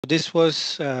This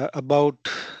was about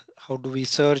how do we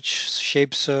search,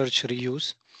 shape search,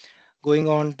 reuse. Going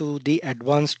on to the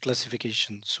advanced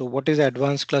classification. So what is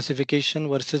advanced classification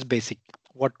versus basic?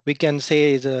 What we can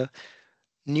say is a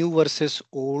new versus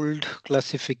old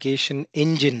classification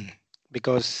engine,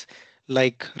 because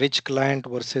like rich client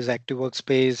versus active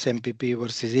workspace, MPP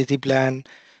versus easy plan,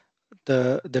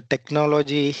 the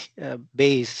technology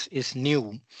base is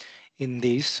new in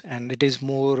these, and it is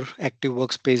more active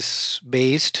workspace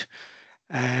based,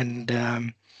 and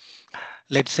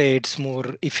let's say it's more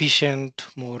efficient,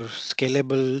 more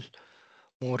scalable,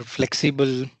 more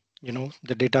flexible.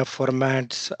 The data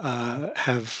formats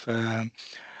have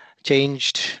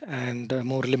changed, and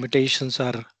more limitations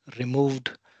are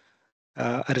removed.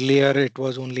 Earlier it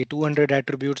was only 200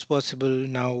 attributes possible,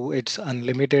 now it's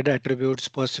unlimited attributes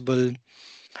possible.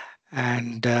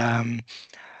 And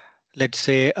let's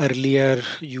say earlier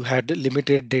you had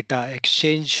limited data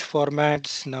exchange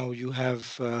formats, now you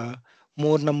have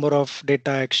more number of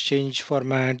data exchange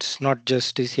formats, not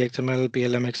just TCXML,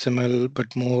 PLM XML,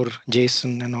 but more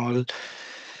JSON and all.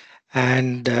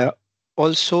 And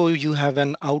also you have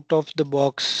an out of the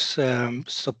box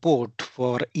support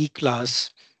for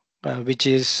e-class, which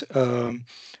is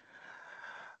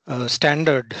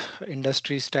standard,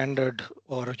 industry standard,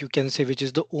 or you can say which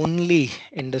is the only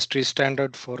industry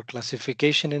standard for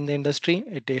classification in the industry.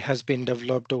 It has been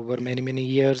developed over many, many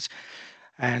years.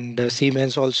 And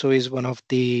Siemens also is one of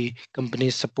the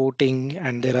companies supporting,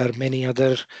 and there are many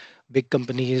other big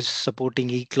companies supporting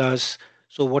e-class.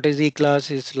 So what is e-class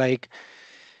is like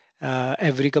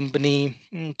every company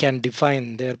can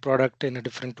define their product in a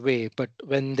different way, but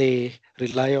when they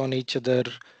rely on each other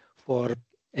for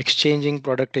exchanging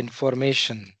product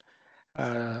information,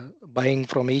 buying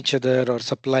from each other or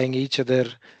supplying each other,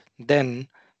 then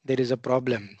there is a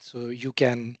problem. So you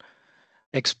can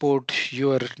export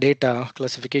your data,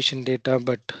 classification data,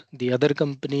 but the other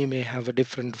company may have a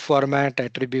different format,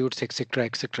 attributes, etc.,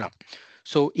 etc.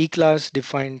 So E-class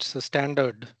defines a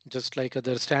standard, just like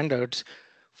other standards,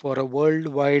 for a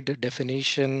worldwide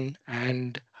definition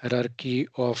and hierarchy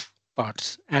of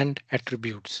parts and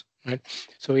attributes. Right?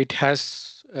 So it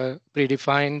has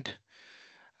predefined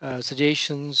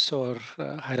suggestions or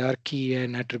hierarchy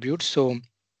and attributes. So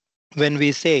when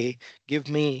we say, give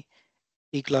me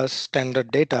E-class standard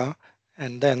data,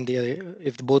 and then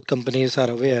if both companies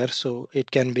are aware, so it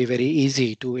can be very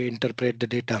easy to interpret the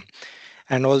data.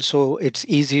 And also it's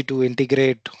easy to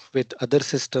integrate with other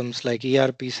systems like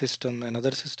ERP system and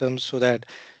other systems, so that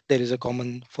there is a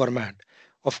common format.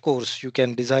 Of course, you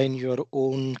can design your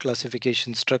own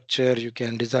classification structure, you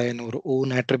can design your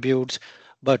own attributes,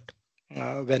 but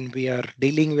when we are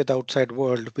dealing with outside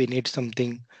world, we need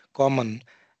something common,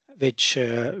 which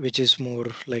is more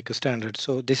like a standard.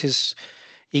 So this is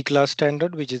E-class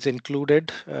standard, which is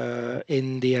included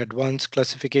in the advanced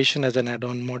classification as an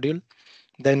add-on module.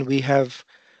 Then we have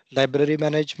library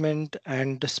management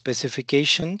and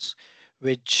specifications,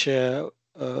 which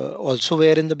also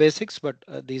were in the basics, but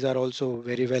these are also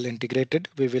very well integrated.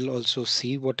 We will also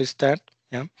see what is that.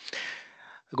 Yeah.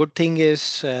 A good thing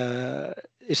is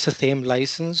it's the same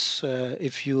license.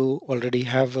 If you already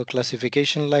have a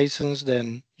classification license,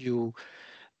 then you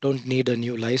don't need a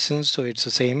new license. So it's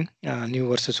the same, new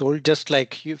versus old. Just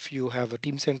like if you have a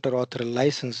Teamcenter author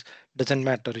license, doesn't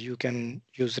matter. You can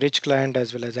use rich client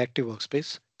as well as active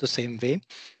workspace the same way.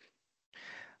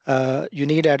 You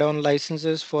need add-on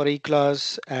licenses for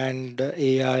E-class and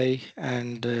AI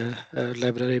and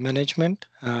library management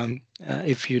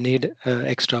if you need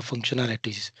extra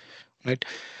functionalities, right?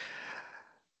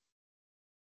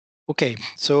 Okay,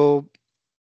 so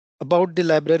about the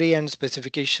library and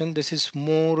specification, this is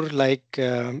more like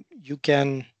you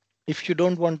can, if you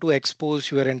don't want to expose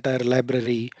your entire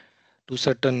library to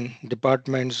certain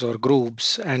departments or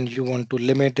groups and you want to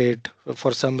limit it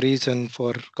for some reason,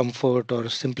 for comfort or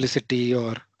simplicity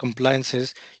or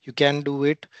compliances, you can do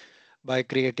it by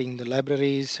creating the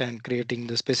libraries and creating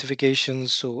the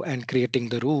specifications, so and creating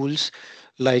the rules.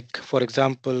 Like for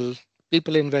example,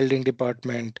 people in welding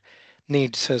department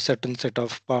needs a certain set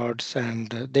of parts, and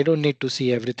they don't need to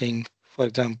see everything. For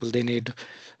example, they need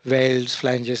welds,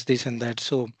 flanges, this and that.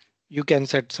 So you can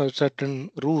set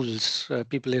certain rules.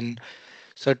 People in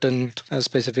certain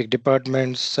specific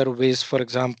departments, surveys, for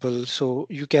example. So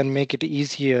you can make it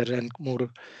easier and more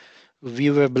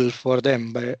viewable for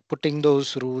them by putting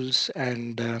those rules,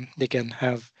 and they can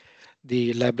have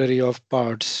the library of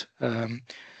parts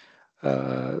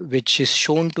which is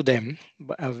shown to them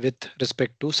with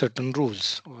respect to certain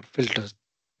rules or filters.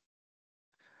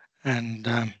 And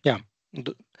yeah,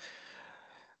 th-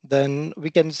 Then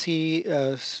we can see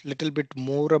a little bit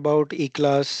more about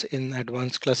E-class in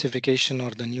advanced classification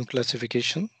or the new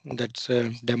classification. That's a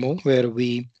demo where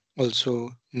we also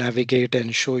navigate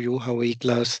and show you how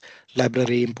E-class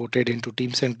library imported into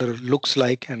Teamcenter looks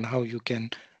like and how you can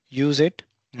use it.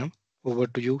 Yeah. Over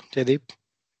to you, Jaideep.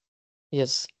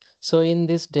 Yes. So in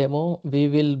this demo, we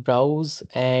will browse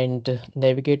and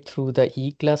navigate through the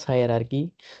E-class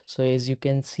hierarchy. So as you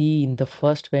can see in the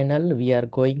first panel, we are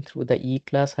going through the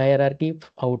E-class hierarchy,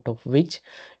 out of which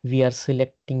we are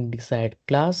selecting desired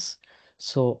class.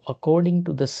 So according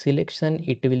to the selection,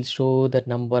 it will show the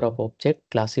number of objects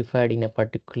classified in a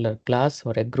particular class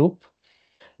or a group,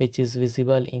 which is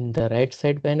visible in the right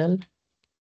side panel.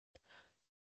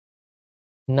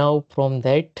 Now from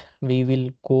that, we will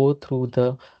go through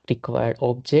the required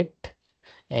object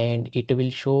and it will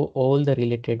show all the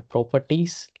related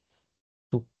properties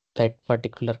to that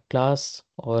particular class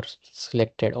or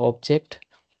selected object.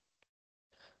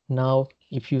 Now,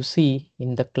 if you see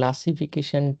in the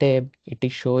classification tab, it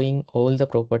is showing all the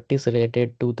properties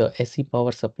related to the SE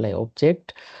power supply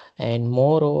object. And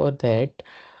moreover that,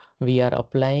 we are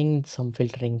applying some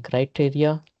filtering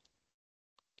criteria.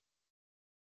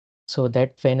 So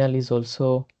that panel is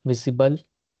also visible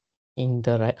in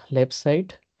the left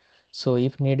side. So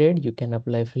if needed, you can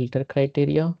apply filter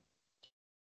criteria.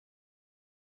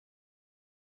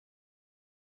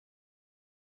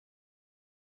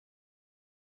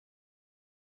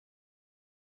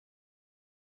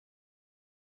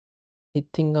 I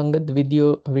think Angad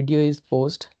video is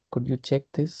paused. Could you check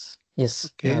this? Yes,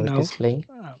 Okay, now it now is playing.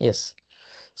 uh, Yes.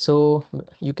 So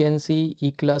you can see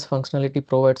E-class functionality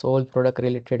provides all product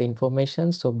related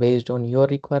information. So based on your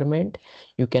requirement,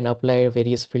 you can apply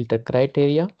various filter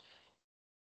criteria.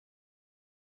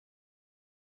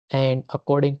 And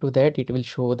according to that, it will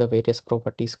show the various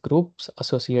properties groups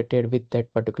associated with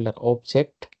that particular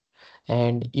object.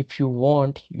 And if you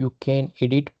want, you can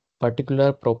edit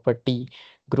particular property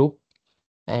group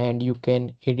and you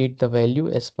can edit the value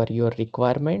as per your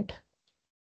requirement.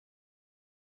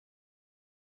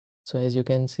 So as you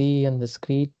can see on the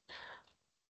screen,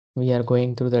 we are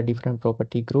going through the different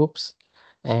property groups,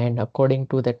 and according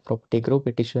to that property group,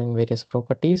 it is showing various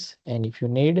properties, and if you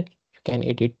need, you can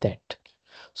edit that.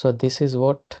 So this is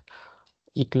what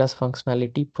E-class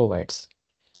functionality provides.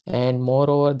 And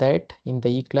moreover that, in the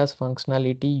E-class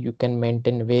functionality, you can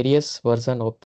maintain various version of